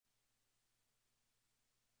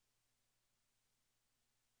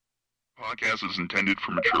Podcast is intended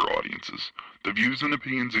for mature audiences. The views and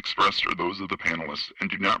opinions expressed are those of the panelists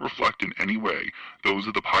and do not reflect in any way those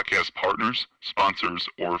of the podcast partners, sponsors,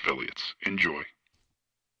 or affiliates. Enjoy.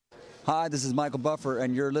 Hi, this is Michael Buffer,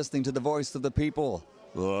 and you're listening to the Voice of the People.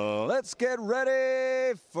 Let's get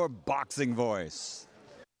ready for Boxing Voice.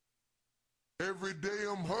 Every day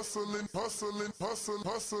I'm hustling, hustling, hustling,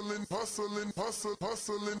 hustling, hustling, hustling,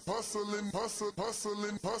 hustling, hustling, hustling,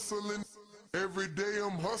 hustling, hustling. Every day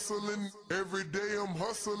I'm hustling, every day I'm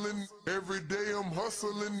hustling, every day I'm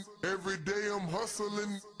hustling, every day I'm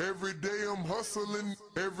hustling, every day I'm hustling,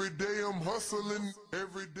 every day I'm hustling,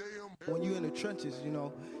 every day I'm. When you in the trenches,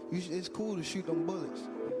 it's cool to shoot them bullets.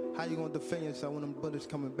 How you gonna defend yourself when them bullets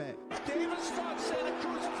coming back? Davis thought Santa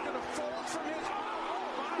Cruz was gonna fall from his.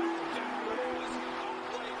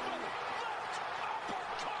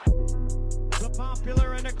 The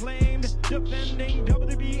popular and acclaimed defending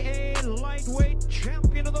WBA lightweight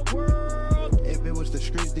champion of the world. If it was the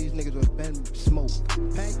streets, these niggas would have been smoked.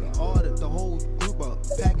 Pack the whole group up.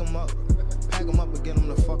 Pack them up and get them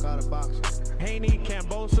the fuck out of boxing. Haney,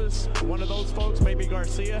 Kambosos, one of those folks, maybe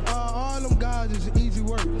Garcia. All them guys is easy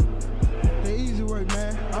work. They easy work,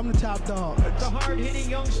 man. I'm the top dog. The hard-hitting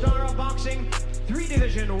young star of boxing,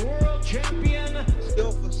 3-division world champion.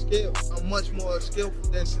 Skill for skill. I'm much more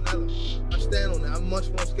skillful than Canelo. I stand on that. I'm much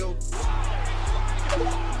more skillful.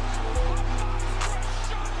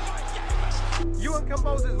 You and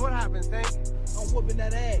Kambosos, what happens, Tank? I'm whooping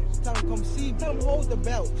that ass. Tell him come see me. Tell him hold the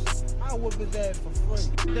belts. I'll whoop his ass for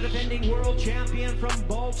free. The defending world champion from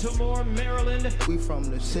Baltimore, Maryland. We from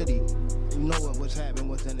the city. You know what's happening,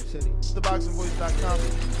 what's in the city. TheBoxingVoice.com.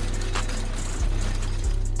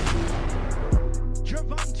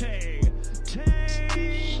 Gervonta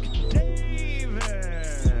Tank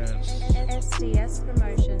Davis. SDS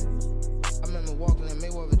Promotions. I remember walking in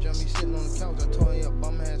Mayweather, me sitting on the couch. I told him,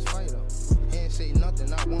 bum ass fighter. He ain't say nothing,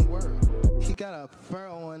 not one word. He got a fur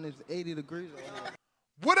on his 80 degrees.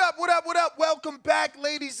 What up, what up, what up? Welcome back,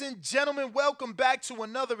 ladies and gentlemen. Welcome back to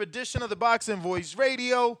another edition of the Boxing Voice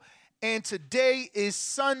Radio. And today is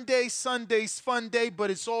Sunday. Sunday's fun day, but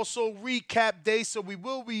it's also recap day. So we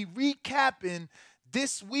will be recapping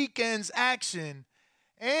this weekend's action.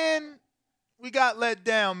 And we got let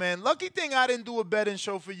down, man. Lucky thing I didn't do a betting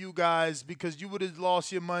show for you guys because you would have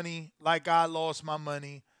lost your money like I lost my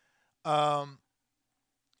money.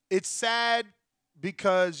 It's sad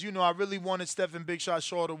because, I really wanted Stephen Big Shot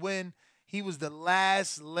Shaw to win. He was the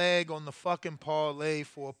last leg on the fucking parlay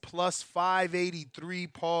for a plus 583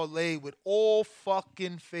 parlay with all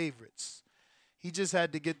fucking favorites. He just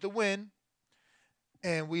had to get the win,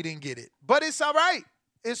 and we didn't get it. But it's all right.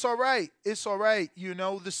 It's all right. It's all right.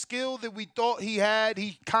 The skill that we thought he had,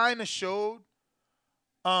 he kind of showed.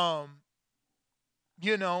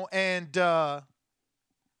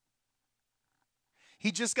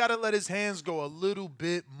 He just got to let his hands go a little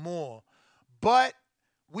bit more. But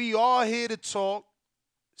we are here to talk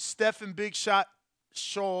Stephen Big Shot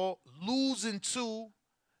Shaw losing to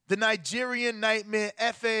the Nigerian Nightmare,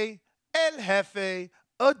 Efe El Jefe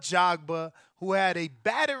Ajagba, who had a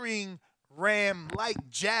battering ram-like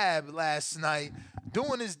jab last night,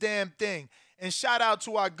 doing his damn thing. And shout out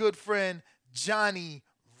to our good friend Johnny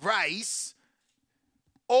Rice.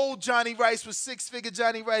 Old Johnny Rice was six-figure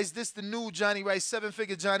Johnny Rice. This the new Johnny Rice,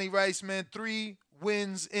 seven-figure Johnny Rice, man. 3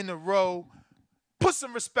 wins in a row. Put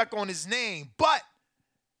some respect on his name. But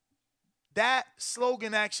that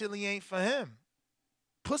slogan actually ain't for him.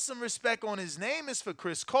 Put some respect on his name is for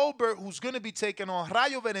Chris Colbert, who's going to be taking on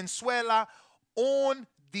Rayo Venezuela on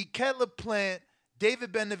the Kettler plant.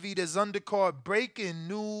 David Benavidez undercard. Breaking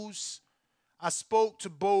news. I spoke to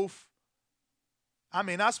both.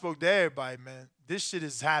 I spoke to everybody, man. This shit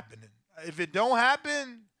is happening. If it don't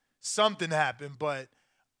happen, something happened. But,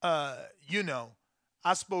 I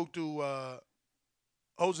spoke to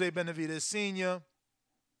Jose Benavidez Sr.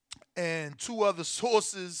 and 2 other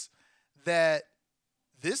sources that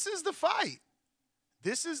this is the fight.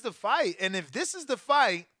 This is the fight. And if this is the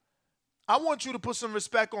fight, I want you to put some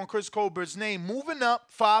respect on Chris Colbert's name, moving up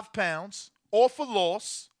 5 pounds off a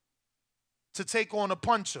loss to take on a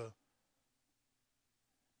puncher.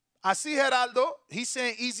 I see Geraldo. He's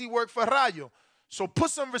saying easy work for Rayo. So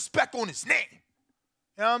put some respect on his name.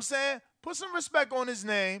 You know what I'm saying? Put some respect on his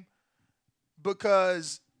name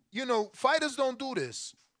because, fighters don't do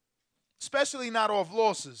this, especially not off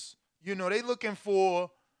losses. They looking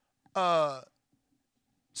for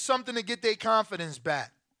something to get their confidence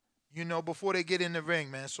back, before they get in the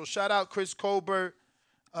ring, man. So shout out Chris Colbert.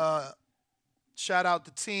 Shout out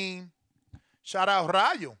the team. Shout out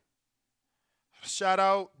Rayo. Shout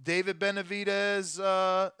out David Benavidez.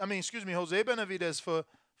 Jose Benavidez for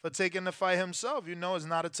for taking the fight himself. You know, it's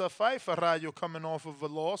not a tough fight for Rayo coming off of a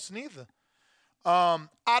loss, neither.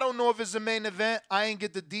 I don't know if it's a main event. I ain't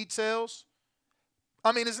get the details.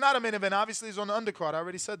 I mean, it's not a main event. Obviously, it's on the undercard. I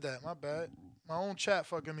already said that. My bad. My own chat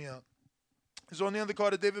fucking me up. It's on the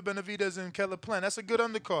undercard of David Benavidez and Caleb Plant. That's a good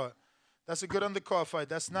undercard. That's a good undercard fight.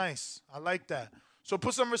 That's nice. I like that. So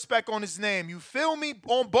put some respect on his name. You feel me?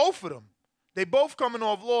 On both of them. They both coming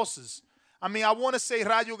off losses. I mean, I want to say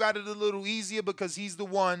Rayo got it a little easier because he's the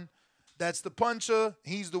one that's the puncher.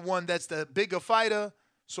 He's the one that's the bigger fighter.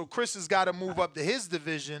 So Chris has got to move up to his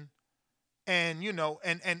division. And, you know,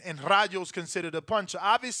 and Rayo's considered a puncher.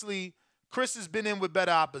 Obviously, Chris has been in with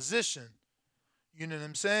better opposition. You know what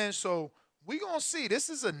I'm saying? So we going to see. This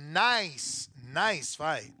is a nice, nice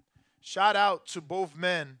fight. Shout out to both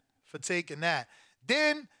men for taking that.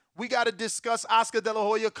 Then we got to discuss Oscar De La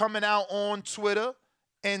Hoya coming out on Twitter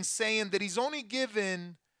and saying that he's only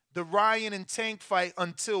given the Ryan and Tank fight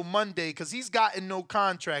until Monday because he's gotten no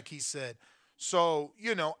contract, he said. So,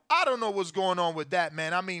 you know, I don't know what's going on with that,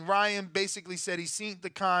 man. I mean, Ryan basically said he seen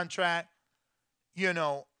the contract, you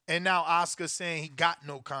know, and now Oscar's saying he got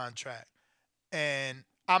no contract. And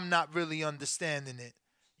I'm not really understanding it.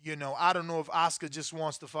 You know, I don't know if Oscar just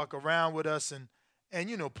wants to fuck around with us and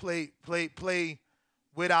you know, play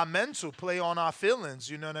with our mental, play on our feelings,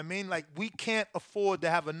 you know what I mean? Like, we can't afford to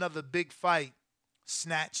have another big fight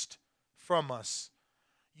snatched from us,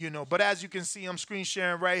 you know. But as you can see, I'm screen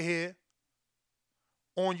sharing right here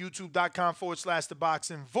on youtube.com/The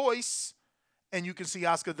Boxing Voice, and you can see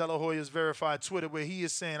Oscar De La Hoya's verified Twitter where he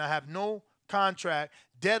is saying, I have no contract.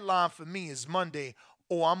 Deadline for me is Monday,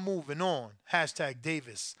 or I'm moving on.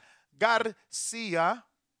 #Davis Garcia.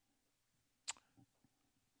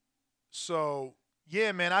 So,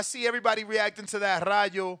 yeah, man, I see everybody reacting to that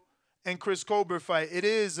Rayo and Chris Colbert fight. It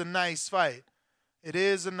is a nice fight. It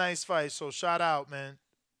is a nice fight. So, shout out, man.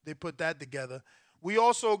 They put that together. We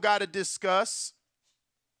also got to discuss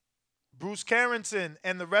Bruce Carrington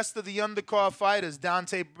and the rest of the undercard fighters.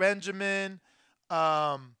 Dante Benjamin.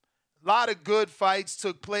 A lot of good fights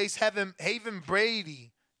took place. Haven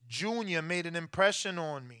Brady Jr. made an impression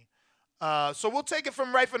on me. So we'll take it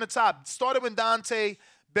from the top. Started with Dante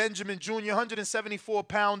Benjamin Jr.,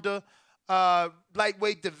 174-pounder,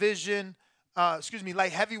 lightweight division.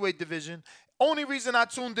 Light heavyweight division. Only reason I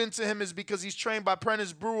tuned into him is because he's trained by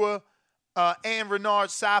Prentice Brewer and Renard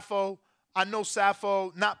Safo. I know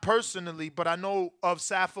Safo, not personally, but I know of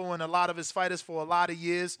Safo and a lot of his fighters for a lot of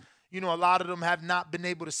years. You know, a lot of them have not been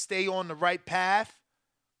able to stay on the right path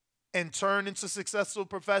and turn into successful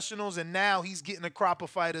professionals, and now he's getting a crop of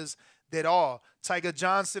fighters that are. Tiger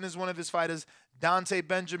Johnson is one of his fighters. Dante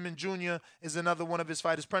Benjamin Jr. is another one of his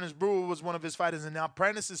fighters. Prentice Brewer was one of his fighters, and now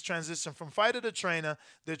Prentice has transitioned from fighter to trainer.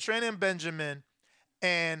 They're training Benjamin,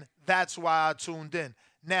 and that's why I tuned in.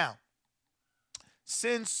 Now,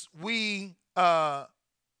 since we, I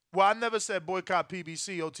never said boycott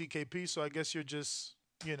PBC, OTKP, so I guess you're just,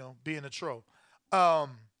 you know, being a troll. I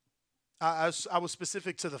was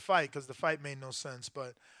specific to the fight because the fight made no sense,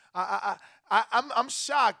 but I'm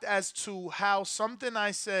shocked as to how something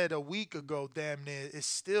I said a week ago, damn near, is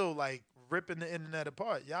still like ripping the internet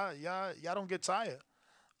apart. Y'all don't get tired.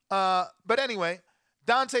 But anyway,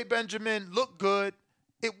 Dante Benjamin looked good.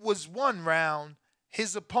 It was one round.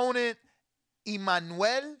 His opponent,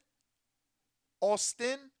 Emmanuel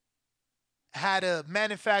Austin, had a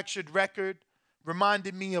manufactured record.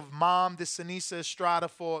 Reminded me of Mom, the Sinisa Estrada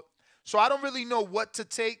fought. So I don't really know what to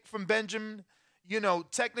take from Benjamin. You know,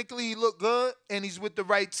 technically he looked good and he's with the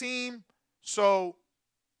right team. So,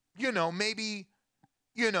 you know, maybe,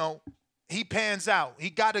 you know, he pans out. He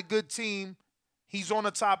got a good team. He's on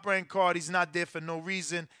a top-ranked card. He's not there for no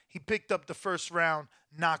reason. He picked up the first round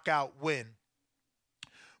knockout win.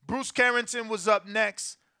 Bruce Carrington was up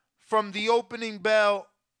next. From the opening bell,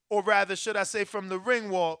 or rather, should I say from the ring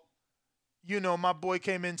walk, you know, my boy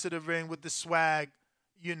came into the ring with the swag,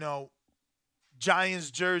 you know, Giants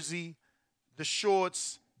jersey, the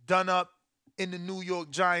shorts done up in the New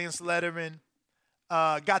York Giants lettering,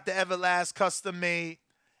 got the Everlast custom made,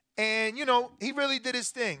 and, you know, he really did his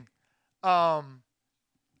thing. I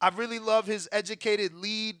really love his educated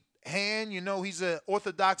lead hand. You know, he's an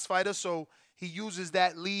orthodox fighter, so he uses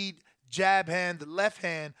that lead jab hand, the left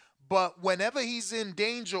hand. But whenever he's in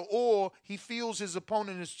danger or he feels his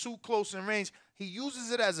opponent is too close in range, he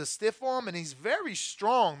uses it as a stiff arm, and he's very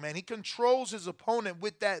strong, man. He controls his opponent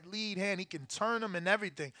with that lead hand. He can turn him and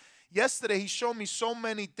everything. Yesterday, he showed me so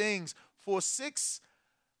many things. For a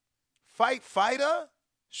 6-fight fighter,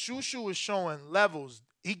 Shushu is showing levels.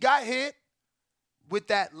 He got hit with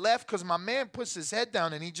that left because my man puts his head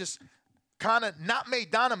down and he just kind of not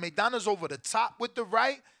Maidana. Maidana's over the top with the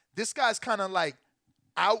right. This guy's kind of like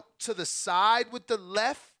out to the side with the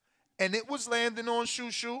left, and it was landing on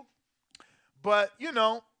Shushu. But,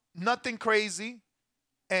 nothing crazy.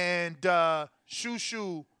 And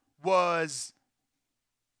Shushu was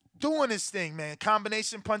doing his thing, man.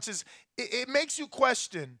 Combination punches. It makes you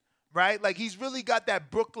question, right? Like, he's really got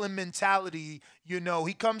that Brooklyn mentality,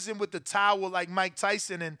 He comes in with the towel like Mike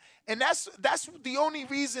Tyson, and that's the only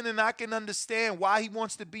reason, and I can understand why he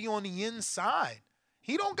wants to be on the inside.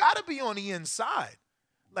 He don't got to be on the inside.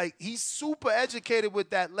 Like, he's super educated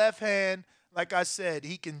with that left hand. Like I said,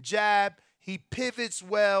 he can jab. He pivots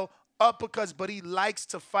well, uppercuts, but he likes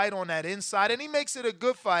to fight on that inside, and he makes it a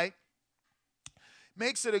good fight.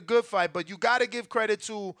 But you got to give credit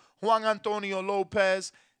to Juan Antonio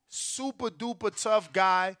Lopez. Super duper tough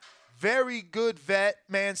guy. Very good vet,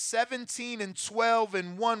 man.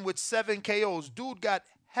 17-12-1 with 7 KOs. Dude got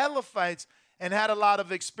hella fights and had a lot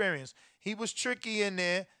of experience. He was tricky in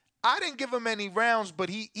there. I didn't give him any rounds, but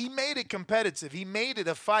he made it competitive. He made it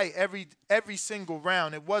a fight every single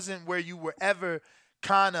round. It wasn't where you were ever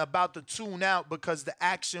kind of about to tune out because the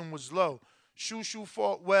action was low. Shushu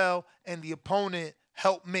fought well, and the opponent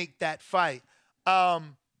helped make that fight. There's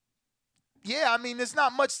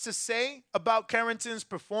not much to say about Carrington's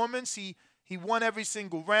performance. He won every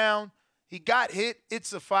single round. He got hit.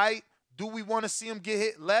 It's a fight. Do we want to see him get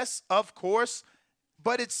hit less? Of course.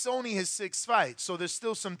 But it's only his 6th fight, so there's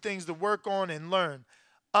still some things to work on and learn.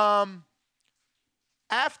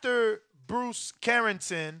 After Bruce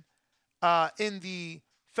Carrington in the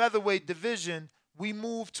featherweight division, we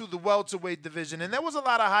moved to the welterweight division. And there was a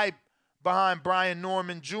lot of hype behind Brian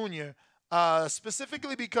Norman Jr.,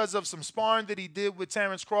 specifically because of some sparring that he did with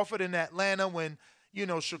Terrence Crawford in Atlanta when,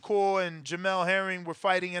 Shakur and Jamel Herring were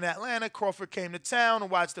fighting in Atlanta. Crawford came to town and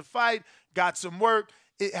watched the fight, got some work.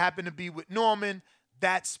 It happened to be with Norman.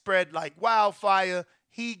 That spread like wildfire.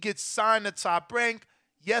 He gets signed to Top Rank.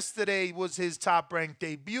 Yesterday was his Top Rank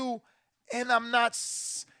debut. And I'm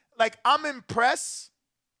impressed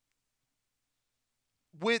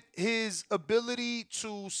with his ability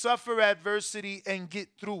to suffer adversity and get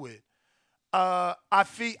through it. I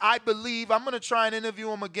believe, I'm going to try and interview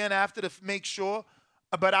him again after to make sure,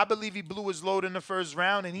 but I believe he blew his load in the first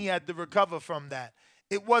round and he had to recover from that.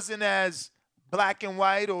 It wasn't as black and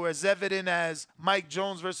white or as evident as Mike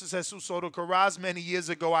Jones versus Jesus Soto Karass many years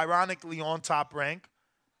ago, ironically on Top Rank.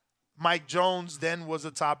 Mike Jones then was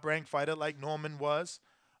a Top Rank fighter like Norman was,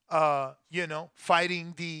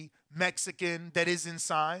 fighting the Mexican that isn't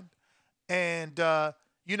signed. And, hurt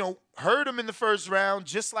him in the first round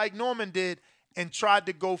just like Norman did and tried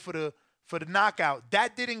to go for the knockout.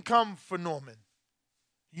 That didn't come for Norman,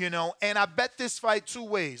 And I bet this fight 2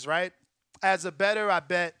 ways, right? As a bettor, I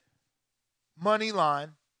bet money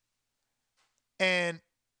line, and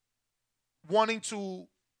wanting to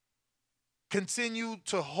continue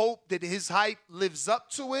to hope that his hype lives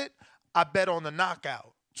up to it, I bet on the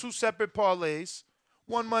knockout. 2 separate parlays,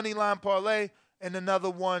 one money line parlay and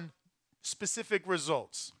another one specific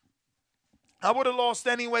results. I would have lost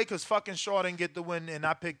anyway because fucking Shaw didn't get the win, and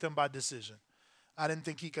I picked him by decision. I didn't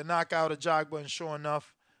think he could knock out Ajagba, and sure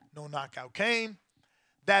enough, no knockout came.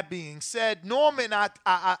 That being said, Norman, I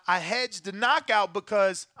hedged the knockout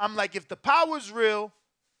because I'm like, if the power's real,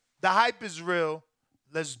 the hype is real,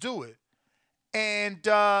 let's do it. And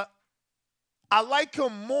I like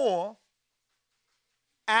him more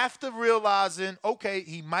after realizing, okay,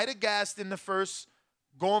 he might have gassed in the first,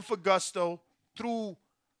 going for gusto, threw,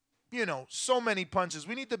 so many punches.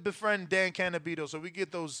 We need to befriend Dan Canabito so we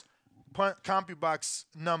get those CompuBox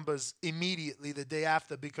numbers immediately the day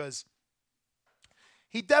after because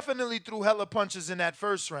he definitely threw hella punches in that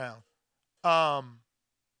first round.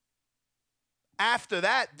 After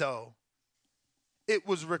that, though, it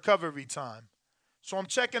was recovery time. So I'm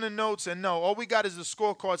checking the notes, and no, all we got is the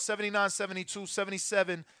scorecard,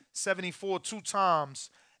 79-72, 77-74, 2 times.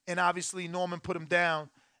 And obviously Norman put him down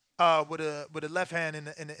with a left hand in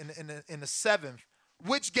the 7th,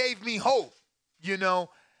 which gave me hope,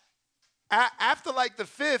 After like the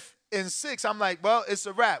 5th and 6th, I'm like, well, it's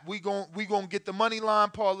a wrap. We gonna get the money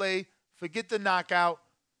line parlay, forget the knockout.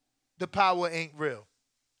 The power ain't real.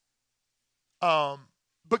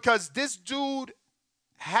 Because this dude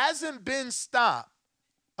hasn't been stopped.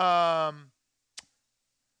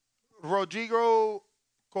 Rodrigo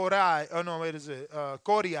Coria.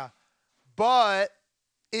 But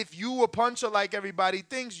if you a puncher like everybody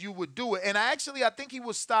thinks, you would do it. And I think he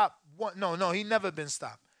was stopped. No, he never been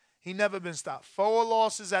stopped. He never been stopped. 4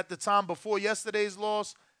 losses at the time before yesterday's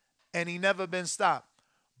loss, and he never been stopped.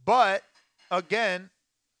 But, again,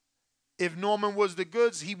 if Norman was the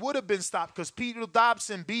goods, he would have been stopped because Peter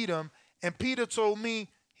Dobson beat him, and Peter told me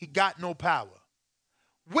he got no power,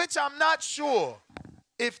 which I'm not sure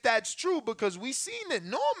if that's true because we seen that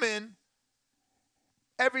Norman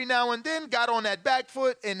every now and then got on that back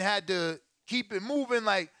foot and had to keep it moving.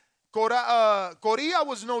 Like Correa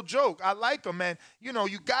was no joke. I like him, man. You know,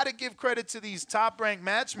 you got to give credit to these top-ranked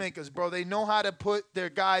matchmakers, bro. They know how to put their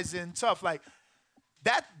guys in tough. Like,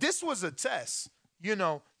 this was a test. You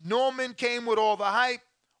know, Norman came with all the hype,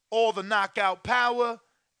 all the knockout power,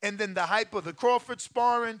 and then the hype of the Crawford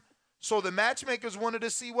sparring. So the matchmakers wanted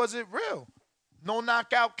to see, was it real? No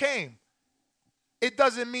knockout came. It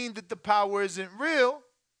doesn't mean that the power isn't real,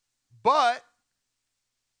 but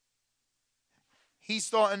he's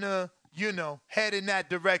starting to, you know, head in that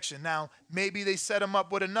direction. Now, maybe they set him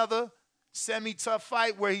up with another semi-tough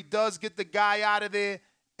fight where he does get the guy out of there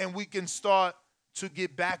and we can start to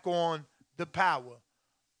get back on the power.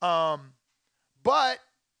 But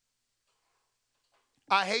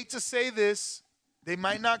I hate to say this, they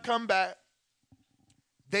might not come back.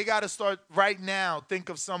 They got to start right now, think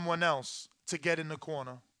of someone else to get in the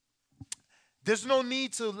corner. There's no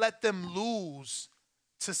need to let them lose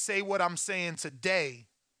to say what I'm saying today.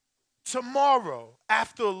 Tomorrow,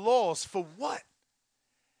 after a loss, for what?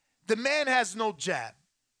 The man has no jab.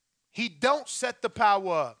 He don't set the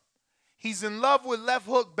power up. He's in love with left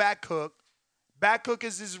hook, back hook. Back hook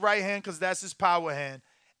is his right hand because that's his power hand.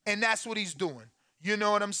 And that's what he's doing. You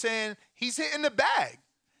know what I'm saying? He's hitting the bag.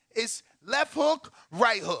 It's left hook,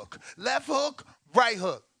 right hook. Left hook, right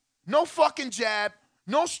hook. No fucking jab.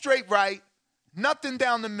 No straight right. Nothing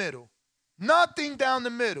down the middle. Nothing down the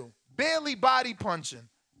middle. Barely body punching.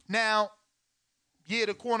 Now, yeah,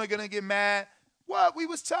 the corner going to get mad. What? We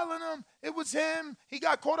was telling him it was him. He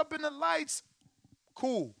got caught up in the lights.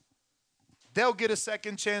 Cool. They'll get a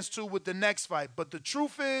second chance, too, with the next fight. But the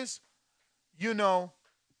truth is, you know,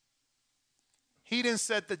 he didn't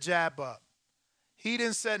set the jab up. He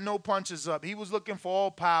didn't set no punches up. He was looking for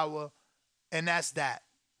all power, and that's that.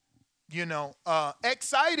 You know,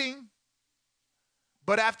 exciting.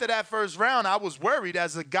 But after that first round, I was worried.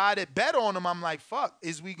 As a guy that bet on him, I'm like, fuck,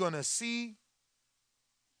 is we going to see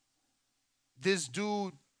this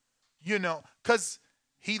dude, you know, because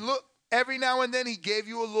he looked, every now and then he gave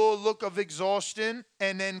you a little look of exhaustion,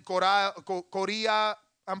 and then Correa,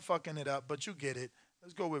 I'm fucking it up, but you get it.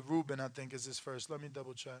 Let's go with Ruben, I think, is his first. Let me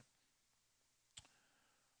double check.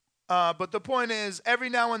 But the point is, every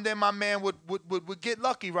now and then my man would get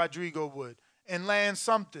lucky, Rodrigo would, and land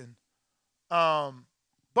something.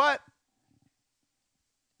 But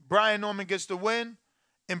Brian Norman gets the win,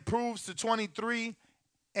 improves to 23-19.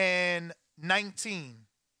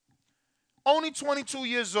 Only 22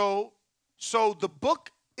 years old, so the book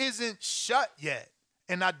isn't shut yet.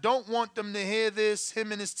 And I don't want them to hear this,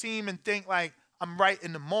 him and his team, and think like I'm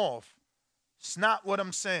writing them off. It's not what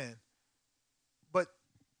I'm saying. But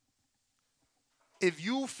if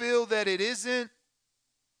you feel that it isn't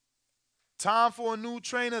time for a new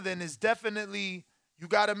trainer, then it's definitely, you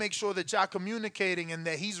got to make sure that y'all communicating and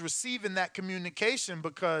that he's receiving that communication,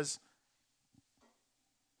 because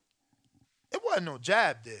it wasn't no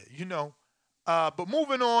jab there, you know. But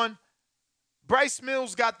moving on, Bryce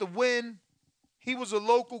Mills got the win. He was a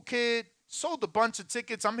local kid, sold a bunch of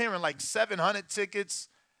tickets. I'm hearing like 700 tickets.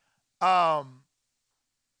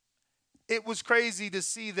 It was crazy to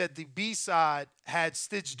see that the B-side had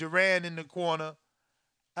Stitch Duran in the corner,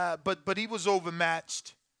 but he was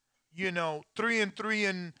overmatched. You know, 3-3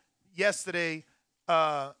 in yesterday.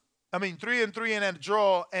 3-3 in a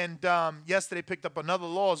draw, and yesterday picked up another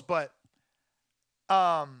loss. But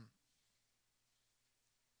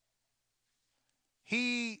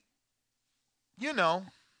he, you know,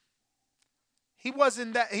 he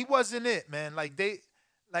wasn't it, man.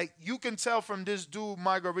 Like you can tell from this dude,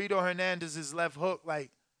 Margarito Hernandez's left hook,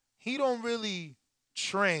 like he don't really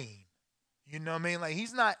train. You know what I mean? Like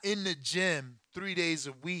he's not in the gym 3 days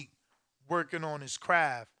a week working on his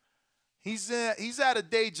craft. He's at a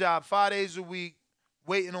day job 5 days a week,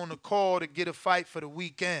 waiting on the call to get a fight for the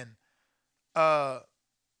weekend.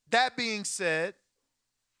 That being said,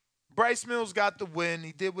 Bryce Mills got the win.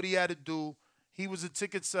 He did what he had to do. He was a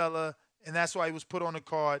ticket seller, and that's why he was put on the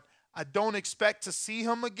card. I don't expect to see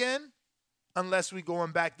him again unless we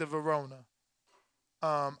going back to Verona.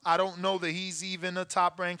 I don't know that he's even a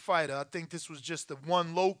top-ranked fighter. I think this was just the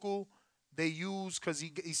one local they use because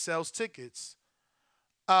he sells tickets.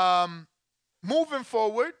 Moving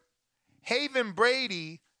forward, Haven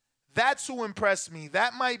Brady, that's who impressed me.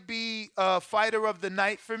 That might be a fighter of the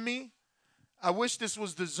night for me. I wish this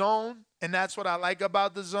was the Zone, and that's what I like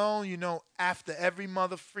about the Zone. You know, after every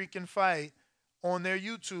mother freaking fight, on their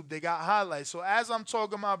YouTube. They got highlights. So as I'm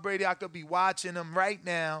talking about Brady, I could be watching him right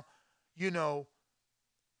now, you know,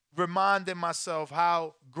 reminding myself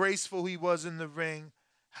how graceful he was in the ring,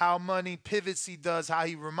 how many pivots he does, how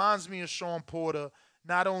he reminds me of Sean Porter,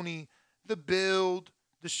 not only the build,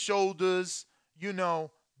 the shoulders, you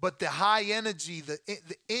know, but the high energy, the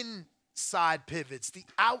inside pivots, the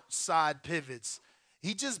outside pivots.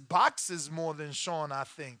 He just boxes more than Sean, I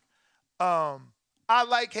think. I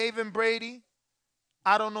like Haven Brady.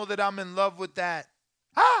 I don't know that I'm in love with that,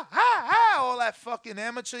 all that fucking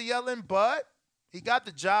amateur yelling, but he got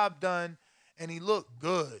the job done, and he looked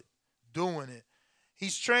good doing it.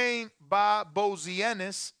 He's trained by Bozy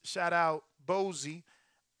Ennis. Shout out Bozy.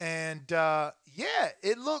 And, yeah,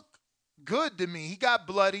 it looked good to me. He got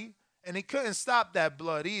bloody, and he couldn't stop that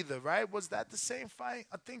blood either, right? Was that the same fight?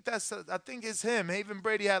 I think it's him. Haven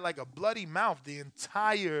Brady had like a bloody mouth the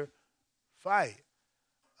entire fight.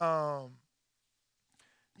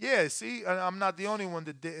 Yeah, see, I'm not the only one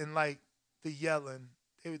that didn't like the yelling.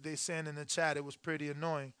 They saying in the chat it was pretty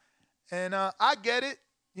annoying. And I get it,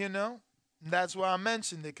 you know. That's why I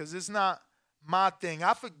mentioned it, because it's not my thing.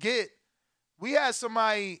 I forget. We had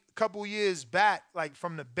somebody a couple years back, like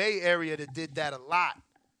from the Bay Area, that did that a lot.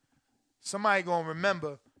 Somebody gonna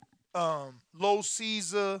remember. Low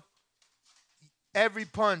Caesar, every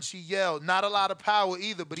punch he yelled. Not a lot of power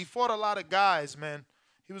either, but he fought a lot of guys, man.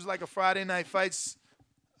 He was like a Friday Night Fights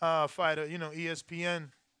fighter, you know, ESPN.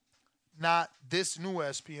 Not this new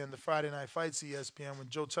ESPN, the Friday Night Fights ESPN, when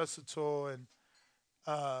Joe Tessitore and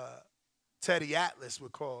Teddy Atlas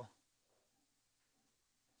would call.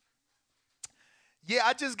 Yeah,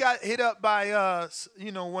 I just got hit up by,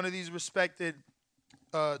 you know, one of these respected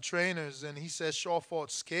trainers, and he says Shaw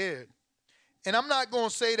fought scared. And I'm not going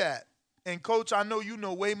to say that. And, Coach, I know you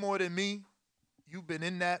know way more than me. You've been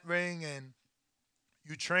in that ring, and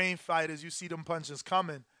you train fighters. You see them punches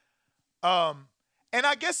coming. And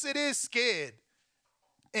I guess it is scared.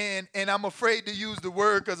 And I'm afraid to use the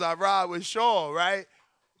word because I ride with Shaw, right?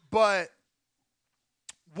 But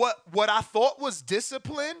what I thought was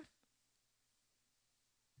discipline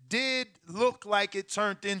did look like it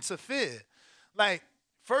turned into fear. Like,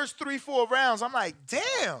 first 3-4 rounds, I'm like,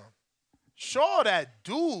 damn, Shaw, that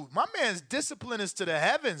dude, my man's discipline is to the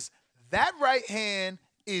heavens. That right hand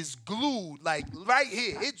is glued, like right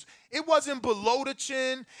here. It wasn't below the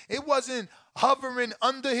chin. It wasn't hovering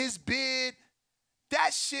under his beard.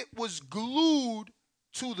 That shit was glued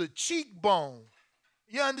to the cheekbone.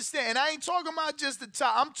 You understand? And I ain't talking about just the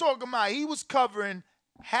top. I'm talking about he was covering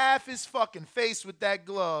half his fucking face with that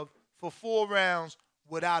glove for 4 rounds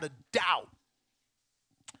without a doubt.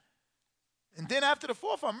 And then after the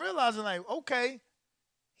 4th, I'm realizing, like, okay,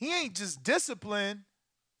 he ain't just disciplined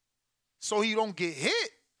so he don't get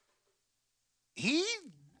hit. He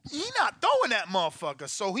not throwing that motherfucker,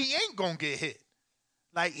 so he ain't gonna get hit.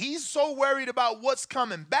 Like, he's so worried about what's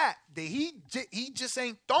coming back that he just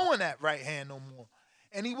ain't throwing that right hand no more.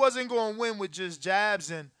 And he wasn't going to win with just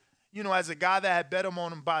jabs. And, you know, as a guy that had bet him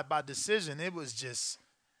on him by decision, it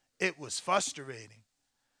was frustrating.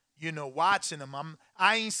 You know, watching him.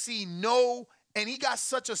 I ain't see no, and he got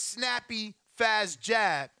such a snappy, fast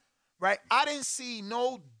jab, right? I didn't see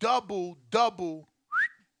no double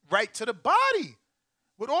right to the body.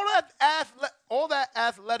 With all that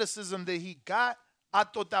athleticism that he got, I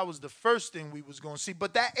thought that was the first thing we was going to see.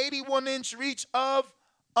 But that 81-inch reach of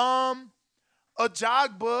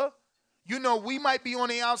Ajagba, you know, we might be on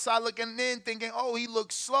the outside looking in thinking, oh, he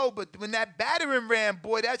looks slow. But when that battering ram,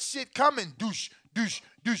 boy, that shit coming, douche, douche,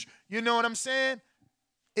 douche. You know what I'm saying?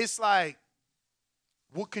 It's like,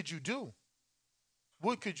 what could you do?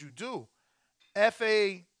 What could you do?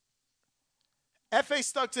 F.A.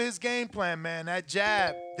 stuck to his game plan, man. That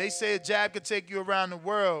jab, they say a jab could take you around the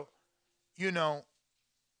world. You know,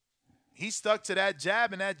 he stuck to that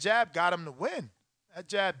jab, and that jab got him to win. That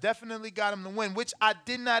jab definitely got him to win, which I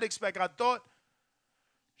did not expect. I thought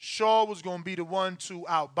Shaw was going to be the one to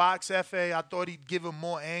outbox F.A. I thought he'd give him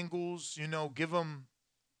more angles, you know, give him,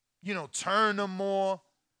 you know, turn him more.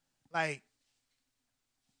 Like,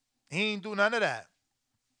 he ain't do none of that.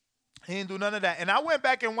 He didn't do none of that. And I went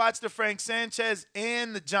back and watched the Frank Sanchez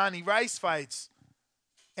and the Johnny Rice fights.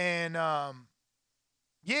 And,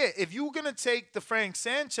 yeah, if you're going to take the Frank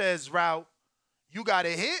Sanchez route, you got to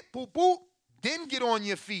hit, boop, boop, then get on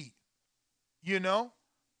your feet, you know,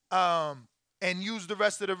 and use the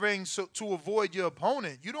rest of the ring to avoid your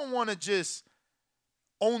opponent. You don't want to just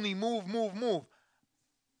only move.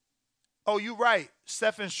 Oh, you're right.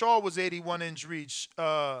 Stephen Shaw was 81-inch reach.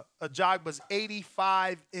 Ajagba's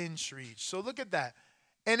 85-inch reach. So look at that.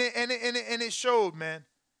 And it showed, man.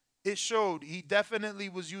 It showed. He definitely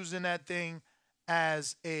was using that thing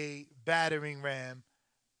as a battering ram.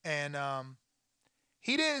 And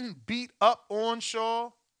he didn't beat up on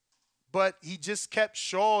Shaw, but he just kept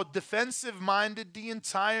Shaw defensive-minded the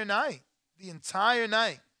entire night.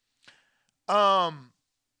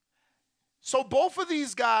 So both of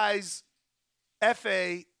these guys,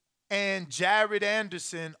 F.A. and Jared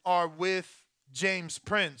Anderson, are with James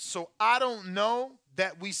Prince. So I don't know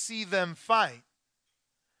that we see them fight.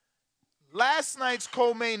 Last night's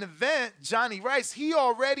co-main event, Johnny Rice, he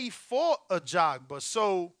already fought Ajagba.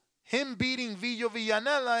 So him beating Villo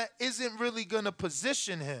Villanella isn't really going to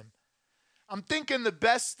position him. I'm thinking the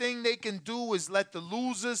best thing they can do is let the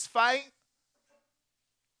losers fight.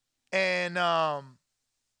 And I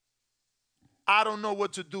don't know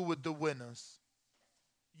what to do with the winners.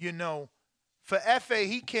 You know, for F.A.,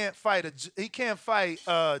 he can't fight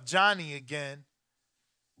Johnny again.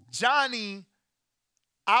 Johnny,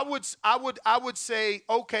 I would say,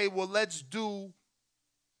 okay, well, let's do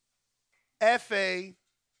F.A.,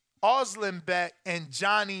 Oslenbeck, and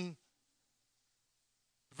Johnny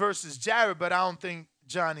versus Jared, but I don't think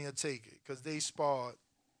Johnny will take it because they sparred.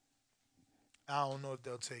 I don't know if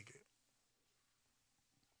they'll take it.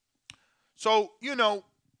 So, you know,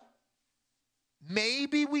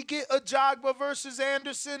 maybe we get Ajagba versus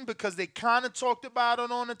Anderson because they kind of talked about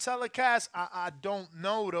it on the telecast. I don't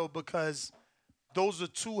know, though, because those are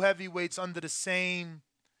two heavyweights under the same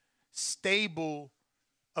stable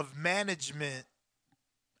of management.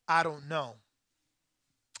 I don't know.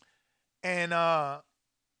 And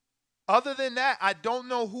other than that, I don't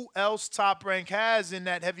know who else Top Rank has in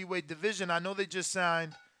that heavyweight division. I know they just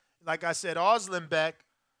signed, like I said, Oslenbeck.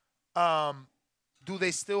 Do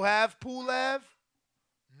they still have Pulev?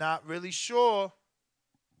 Not really sure.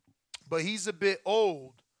 But he's a bit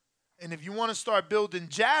old. And if you want to start building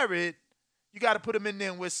Jared, you got to put him in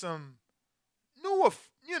there with some newer,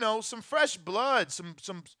 you know, some fresh blood, some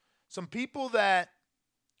people that,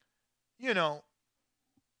 you know,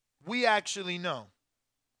 we actually know.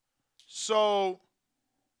 So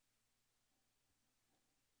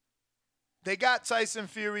they got Tyson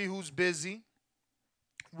Fury, who's busy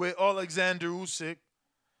with Alexander Usyk.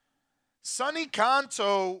 Sonny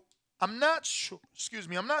Kanto, I'm not sure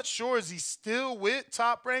is he still with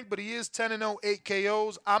Top Rank, but he is 10-0, 8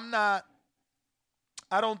 KOs. I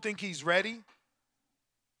don't think he's ready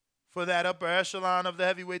for that upper echelon of the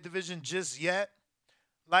heavyweight division just yet.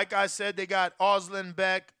 Like I said, they got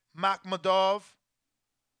Oslenbeck, Makhmadov.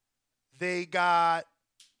 They got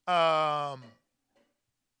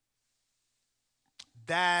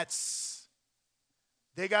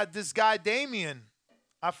they got this guy Damien.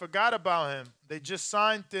 I forgot about him. They just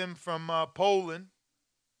signed him from Poland.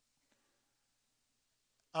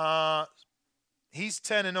 He's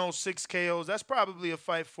 10-0, 6 KOs. That's probably a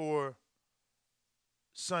fight for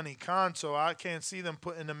Sonny Kanto. I can't see them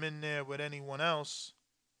putting him in there with anyone else.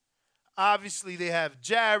 Obviously, they have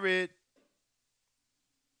Jared.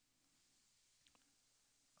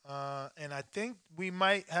 And I think we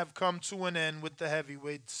might have come to an end with the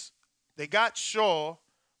heavyweights. They got Shaw,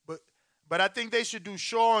 but I think they should do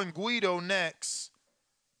Shaw and Guido next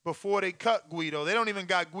before they cut Guido. They don't even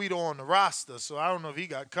got Guido on the roster, so I don't know if he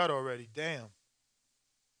got cut already. Damn.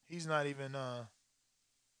 He's not even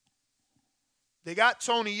They got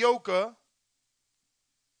Tony Yoka.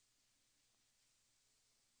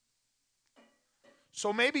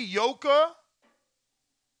 So maybe Yoka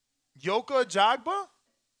Ajagba?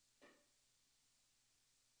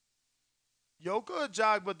 Yoka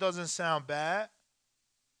Ajagba doesn't sound bad.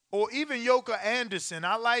 Or even Yoka Anderson.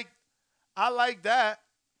 I like that.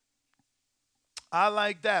 I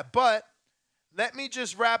like that. But let me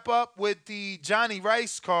just wrap up with the Johnny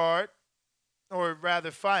Rice card, or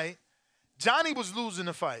rather fight. Johnny was losing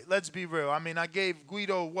the fight. Let's be real. I mean, I gave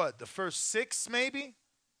Guido, the first 6 maybe?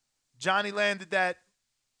 Johnny landed that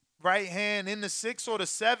right hand in the 6th or the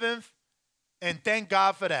 7th, and thank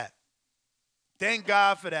God for that. Thank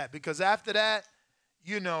God for that, because after that,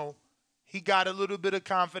 you know, he got a little bit of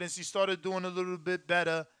confidence. He started doing a little bit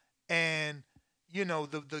better, and, you know,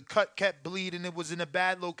 the cut kept bleeding. It was in a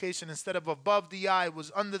bad location. Instead of above the eye, it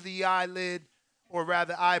was under the eyelid, or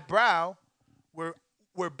rather eyebrow,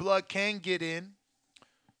 where blood can get in.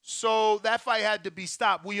 So that fight had to be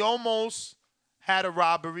stopped. We almost had a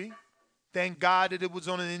robbery. Thank God that it was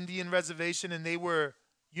on an Indian reservation and they were,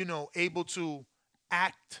 you know, able to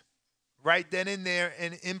act right then and there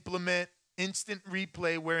and implement instant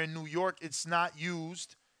replay, where in New York it's not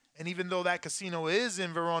used. And even though that casino is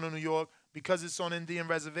in Verona, New York, because it's on Indian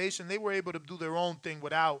reservation, they were able to do their own thing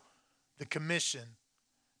without the commission,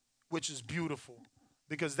 which is beautiful,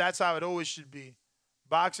 because that's how it always should be.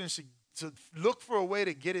 Boxing should look for a way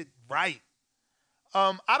to get it right.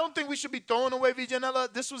 I don't think we should be throwing away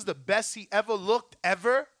Villanella. This was the best he ever looked,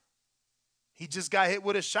 ever. He just got hit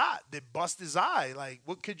with a shot that bust his eye. Like,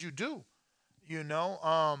 what could you do? You know?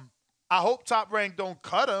 I hope Top Rank don't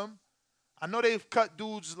cut him. I know they've cut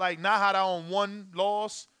dudes like Nahara on 1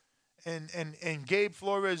 loss and Gabe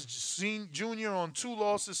Flores Jr. on 2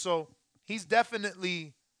 losses. So he's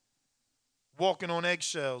definitely walking on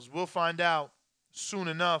eggshells. We'll find out soon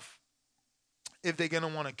enough if they're going to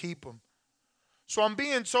want to keep him. So I'm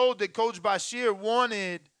being told that Coach Bashir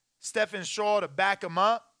wanted Stephen Shaw to back him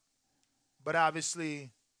up, but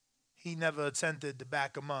obviously he never attempted to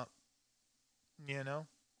back him up, you know.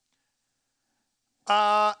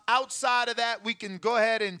 Outside of that, we can go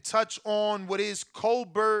ahead and touch on what is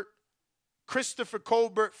Christopher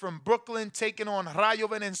Colbert from Brooklyn taking on Rayo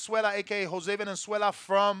Venezuela, a.k.a. Jose Venezuela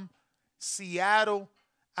from Seattle,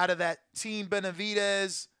 out of that Team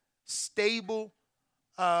Benavidez stable.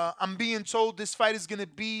 I'm being told this fight is going to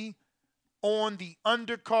be on the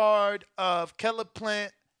undercard of Caleb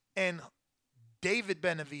Plant and David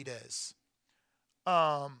Benavidez.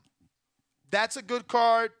 That's a good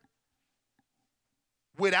card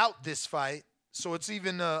without this fight. So it's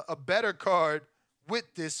even a better card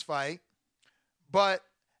with this fight. But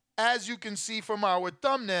as you can see from our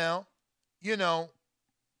thumbnail, you know,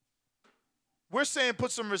 we're saying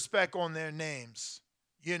put some respect on their names.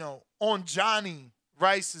 You know, on Johnny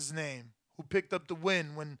Rice's name, who picked up the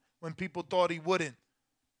win when people thought he wouldn't.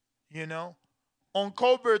 You know, on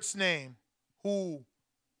Colbert's name, who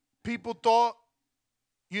people thought,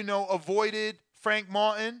 you know, avoided Frank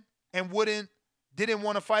Martin and didn't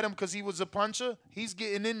want to fight him because he was a puncher. He's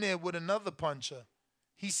getting in there with another puncher.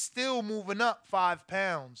 He's still moving up 5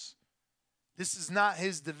 pounds. This is not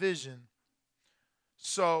his division.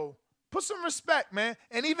 So put some respect, man.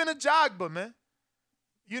 And even Ajagba, man.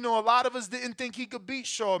 You know, a lot of us didn't think he could beat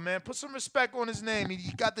Shaw, man. Put some respect on his name.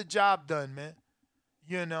 He got the job done, man.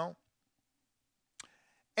 You know.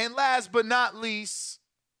 And last but not least,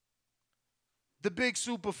 the big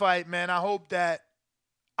super fight, man. I hope that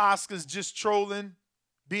Oscar's just trolling,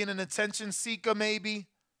 being an attention seeker maybe,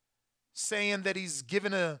 saying that he's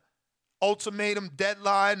given a ultimatum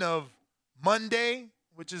deadline of Monday,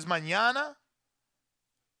 which is mañana,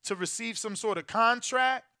 to receive some sort of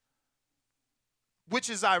contract, which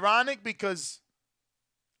is ironic because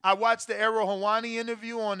I watched the Errol Hawani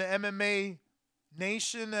interview on the MMA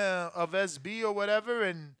Nation of SB or whatever,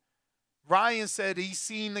 and Ryan said he's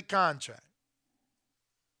seen the contract.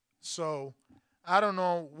 So I don't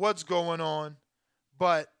know what's going on,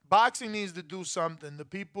 but boxing needs to do something. The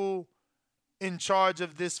people in charge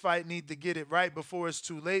of this fight need to get it right before it's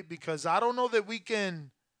too late, because I don't know that we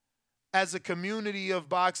can, as a community of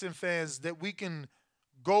boxing fans, that we can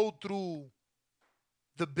go through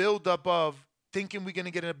the buildup of thinking we're going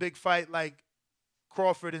to get in a big fight like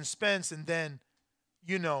Crawford and Spence and then,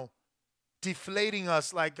 you know, deflating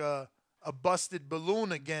us like a busted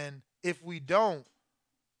balloon again if we don't.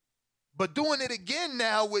 But doing it again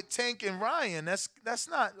now with Tank and Ryan, that's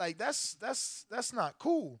not like that's not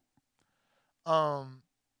cool. I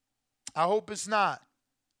hope it's not.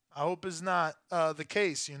 I hope it's not the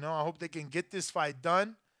case, you know. I hope they can get this fight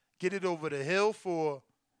done, get it over the hill for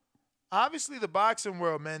obviously the boxing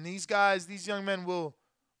world, man. These guys, these young men will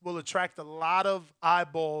attract a lot of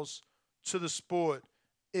eyeballs to the sport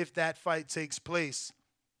if that fight takes place.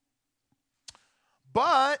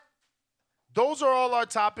 But those are all our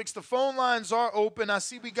topics. The phone lines are open. I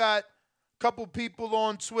see we got a couple people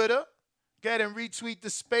on Twitter. Go ahead and retweet the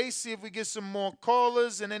space, see if we get some more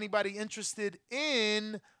callers and anybody interested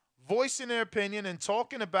in voicing their opinion and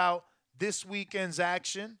talking about this weekend's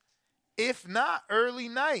action. If not, early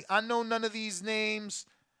night. I know none of these names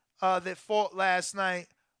that fought last night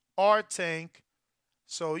are Tank.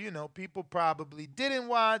 So, you know, people probably didn't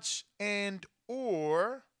watch and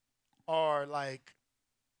or are like,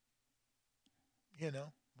 you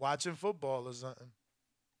know, watching football or something.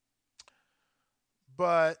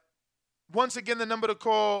 But once again, the number to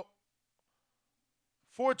call,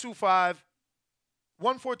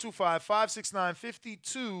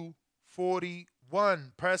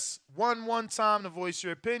 1425-569-5241. Press 1 time to voice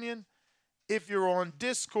your opinion. If you're on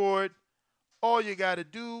Discord, all you got to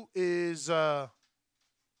do is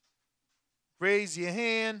raise your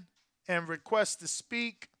hand and request to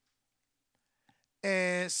speak.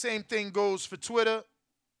 And same thing goes for Twitter.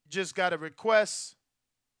 Just got a request.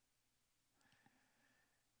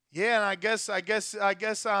 Yeah, and I guess,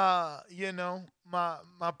 you know, my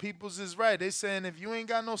peoples is right. They saying if you ain't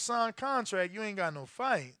got no signed contract, you ain't got no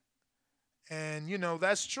fight. And, you know,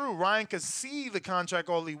 that's true. Ryan can see the contract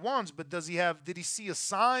all he wants, but did he see a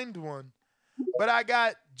signed one? But I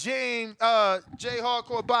got Jay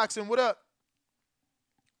Hardcore Boxing. What up?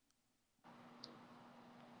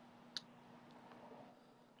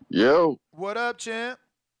 Yo, What up, champ?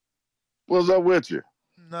 what's up with you?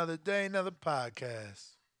 Another day, another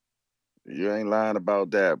podcast. You ain't lying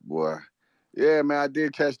about that, boy. Yeah, man, I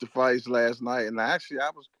did catch the fights last night, and actually, I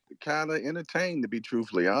was kind of entertained, to be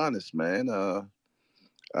truthfully honest, man.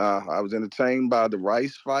 I was entertained by the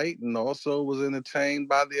Rice fight, and also was entertained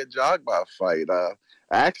by the Ajagba fight.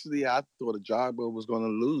 Actually, I thought Ajagba was going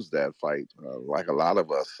to lose that fight, like a lot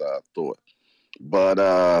of us thought. But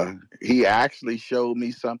he actually showed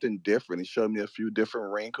me something different. He showed me a few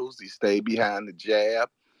different wrinkles. He stayed behind the jab.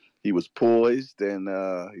 He was poised, and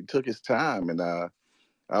he took his time, and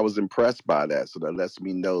I was impressed by that. So that lets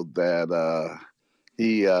me know that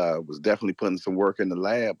he was definitely putting some work in the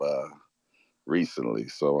lab recently.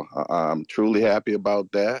 So I'm truly happy about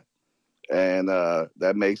that, and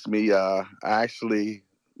that makes me actually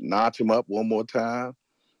notch him up one more time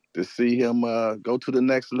to see him go to the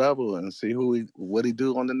next level and see what he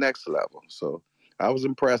do on the next level. So I was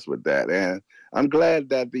impressed with that, and I'm glad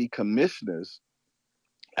that the commissioners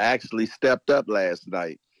actually stepped up last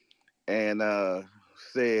night and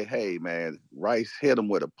said, "Hey, man, Rice hit him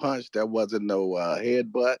with a punch. There wasn't no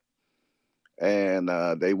headbutt," and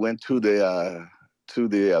they went to the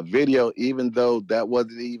video, even though that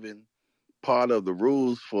wasn't even part of the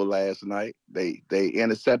rules for last night. They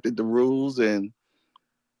intercepted the rules and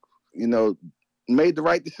made the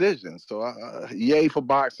right decision. So yay for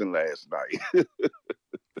boxing last night.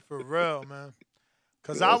 For real, man.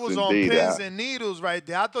 Because I Yes, was on indeed. pins and needles right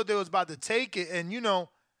there. I thought they was about to take it. And,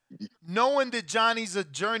 knowing that Johnny's a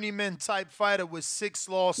journeyman type fighter with 6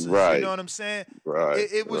 losses, you Right. know what I'm saying? Right.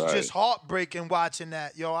 It was right. just heartbreaking watching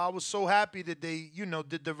that. Yo, I was so happy that they,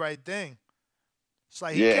 did the right thing. It's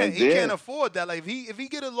like he Yeah, can't and he then- can't afford that. Like if he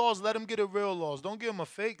get a loss, let him get a real loss. Don't give him a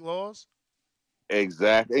fake loss.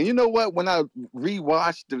 Exactly. And you know what? When I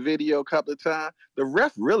rewatched the video a couple of times, the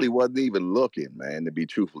ref really wasn't even looking, man, to be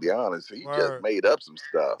truthfully honest. He just Word. made up some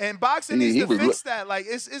stuff. And boxing He- needs he to was fix that. Like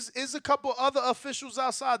it's a couple other officials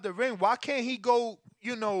outside the ring. Why can't he go,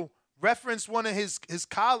 reference one of his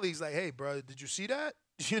colleagues like, "Hey, bro, did you see that?"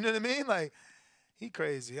 You know what I mean? Like he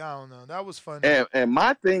crazy. I don't know. That was funny. And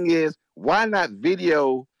my thing is, why not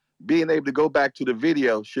video? Being able to go back to the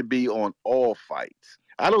video should be on all fights.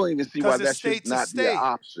 I don't even see why 'Cause it's that should state to not be an state.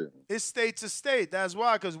 option. It's state to state. That's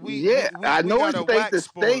why. Because we I know got it's a state whack to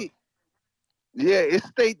sport. state. Yeah, it's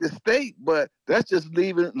state to state, but that's just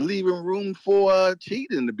leaving room for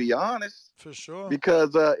cheating, to be honest. For sure.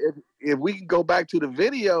 Because if we can go back to the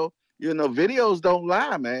video, videos don't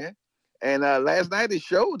lie, man. And last night it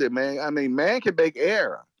showed it, man. I mean, man can make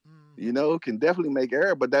error, can definitely make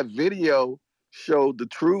error, but that video showed the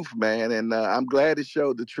truth, man. And I'm glad it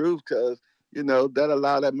showed the truth because, that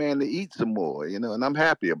allowed that man to eat some more, and I'm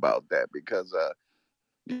happy about that because,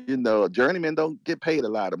 journeymen don't get paid a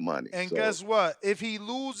lot of money. And so. guess what? If he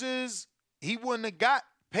loses, he wouldn't have got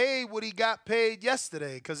paid what he got paid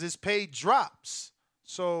yesterday because his pay drops.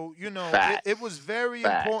 So, Facts. it was very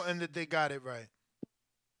Facts. important that they got it right.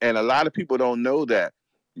 And a lot of people don't know that.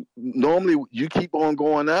 Normally, you keep on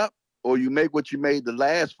going up or you make what you made the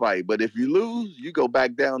last fight. But if you lose, you go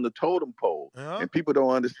back down the totem pole. Yeah. And people don't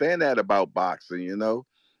understand that about boxing,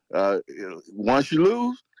 Once you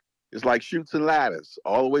lose, it's like chutes and ladders,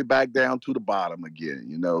 all the way back down to the bottom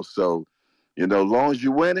again, So, as long as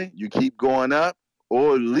you're winning, you keep going up,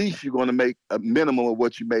 or at least you're going to make a minimum of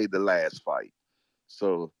what you made the last fight.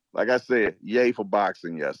 So, like I said, yay for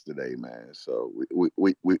boxing yesterday, man. So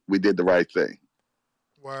we did the right thing.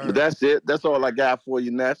 Word. But that's it. That's all I got for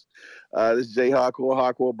you, Ness. This is Jay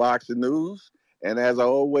Hardcore Boxing News. And as I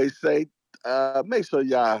always say, make sure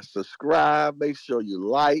y'all subscribe. Make sure you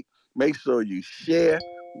like. Make sure you share.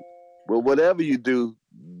 But whatever you do,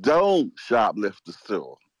 don't shoplift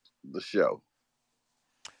the show.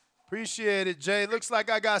 Appreciate it, Jay. Looks like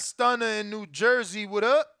I got Stunner in New Jersey. What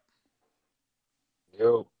up?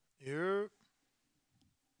 Yo. Yeah.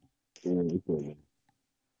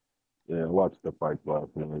 Yeah, I watched the fight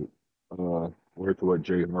last night. Word to what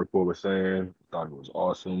Jay Hardcore was saying, thought it was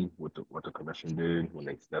awesome what the commission did when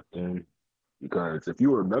they stepped in. Because if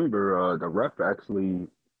you remember, the ref actually,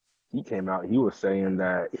 he came out, he was saying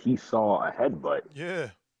that he saw a headbutt. Yeah.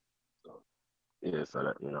 So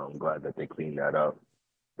that, I'm glad that they cleaned that up.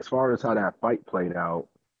 As far as how that fight played out,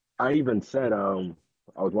 I even said, I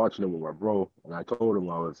was watching it with my bro, and I told him,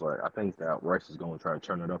 I was like, I think that Rice is going to try to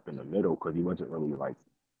turn it up in the middle because he wasn't really,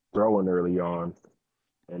 throwing early on.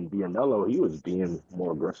 And Bianello, he was being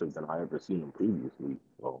more aggressive than I ever seen him previously.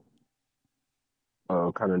 So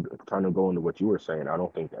kind of going to what you were saying. I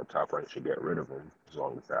don't think that Top Rank should get rid of him as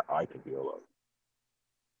long as that eye can heal up.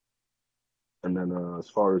 And then as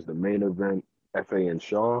far as the main event, FA and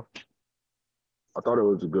Shaw, I thought it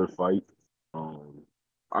was a good fight. Um,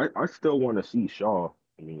 I still want to see Shaw.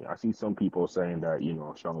 I mean, I see some people saying that,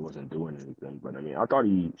 Shaw wasn't doing anything, but I mean, I thought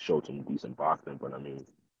he showed some decent boxing, but I mean,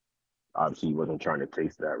 obviously he wasn't trying to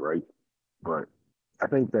taste that, right? But I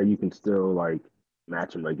think that you can still like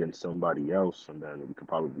match him against somebody else, and then we could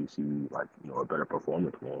probably see like, a better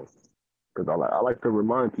performance from him. Because I like to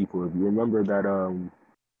remind people, if you remember that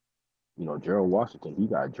Gerald Washington, he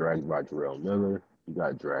got dragged by Jarrell Miller. He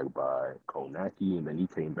got dragged by Konaki, and then he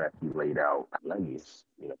came back. He laid out Helenius.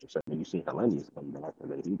 When you see Helenius come back,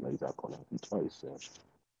 and then he lays out Konaki twice. So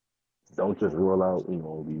don't just rule out,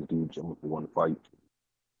 these dudes only for one fight.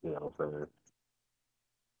 You know what I'm saying?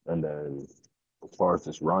 And then as far as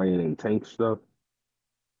this Ryan and Tank stuff,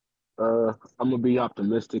 I'm gonna be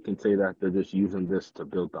optimistic and say that they're just using this to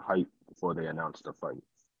build the hype before they announce the fight.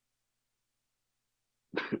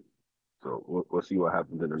 So we'll see what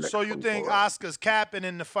happens in the next. So you think 24 hours. Oscar's capping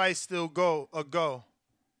and the fight still go?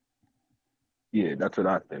 Yeah, that's what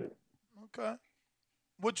I think. Okay.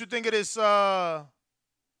 What you think of this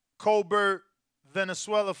Colbert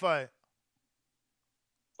Venezuela fight?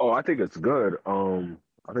 Oh, I think it's good.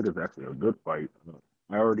 I think it's actually a good fight.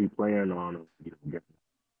 I already plan on getting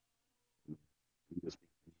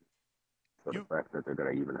for the fact that they're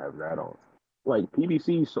gonna even have that on. Like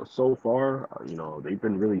PBC so far, they've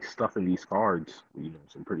been really stuffing these cards.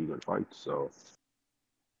 Some pretty good fights. So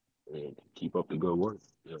keep up the good work.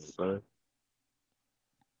 You know what I'm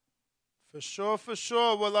saying? For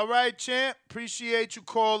sure. Well, all right, champ. Appreciate you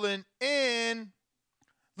calling in.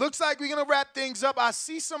 Looks like we're going to wrap things up. I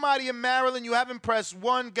see somebody in Maryland. You haven't pressed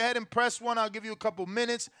 1. Go ahead and press 1. I'll give you a couple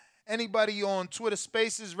minutes. Anybody on Twitter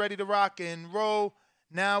Spaces ready to rock and roll?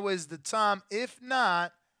 Now is the time. If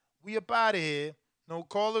not, we up out of here. No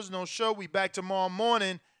callers, no show. We back tomorrow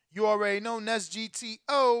morning. You already know Nest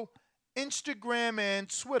GTO, Instagram and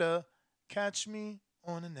Twitter. Catch me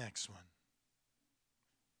on the next one.